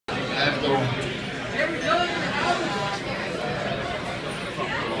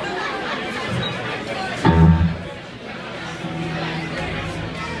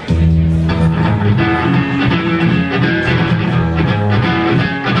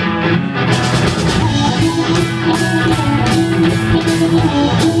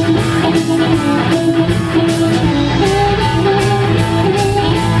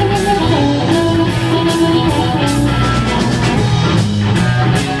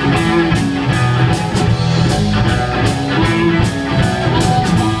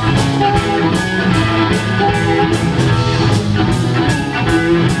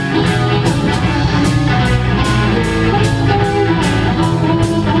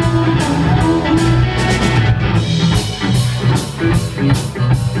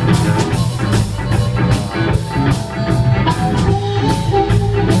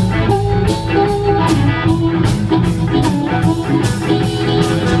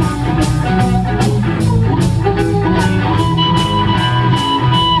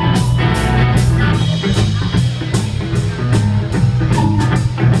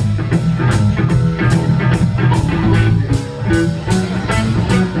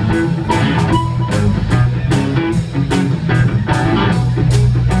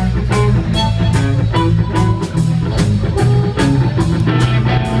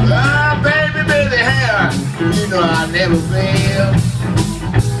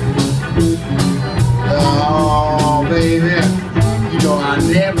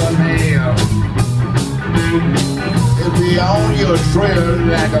trail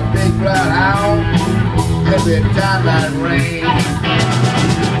like a big bloodhound every time it rains.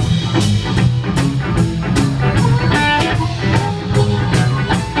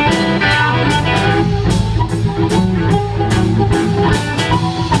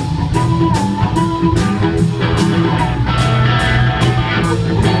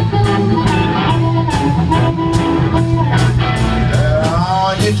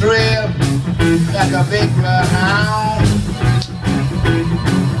 On your trail like a big bloodhound.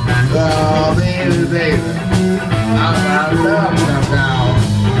 Oh, baby, baby, I'm out of love now.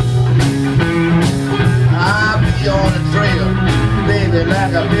 I'll be on the trail, baby,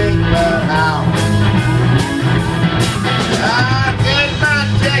 like a big bloodhound. I'll get my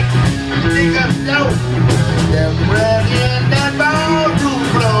check, think I'm dope. Them bread in that ball to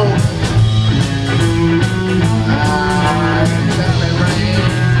flow.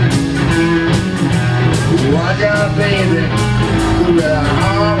 Watch out, baby, to the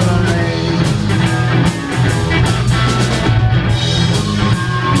harmony.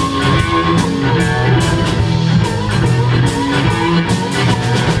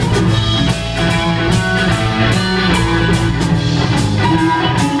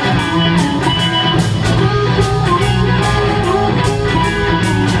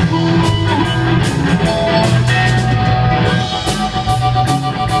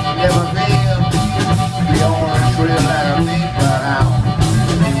 Never feel be on a trail like a big bloodhound.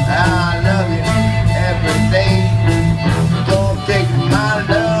 I love you every day. Don't take my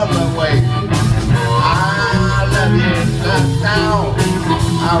love away. I love you not now.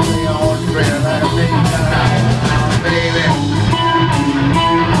 I'll be on a trail like a big bloodhound. Baby,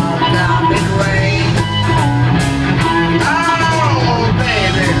 all time it rain. Oh,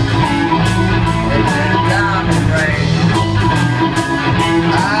 baby, every time it rain.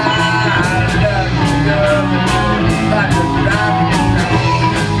 I love you, girl, but the time is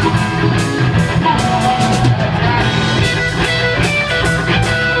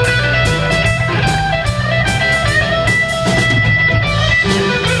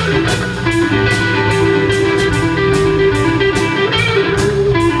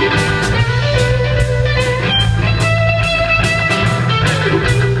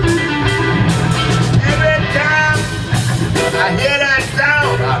every time I hear that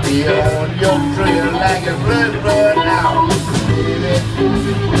sound, I'll be on your trail like a blood now. Baby,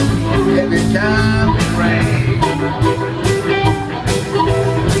 every time it rains.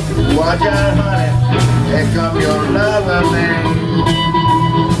 Watch out, honey, here come your lover, man.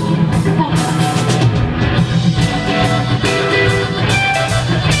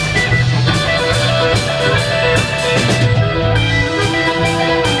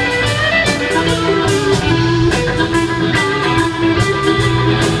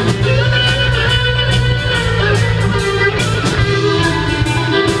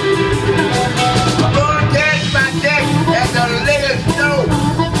 I'm gonna catch my check at the liquor store.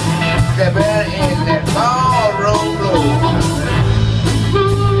 Step in that ballroom door.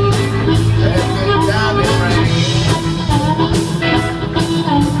 Every time it rains.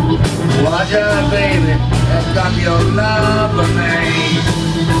 Watch out, baby, here come your lover, man.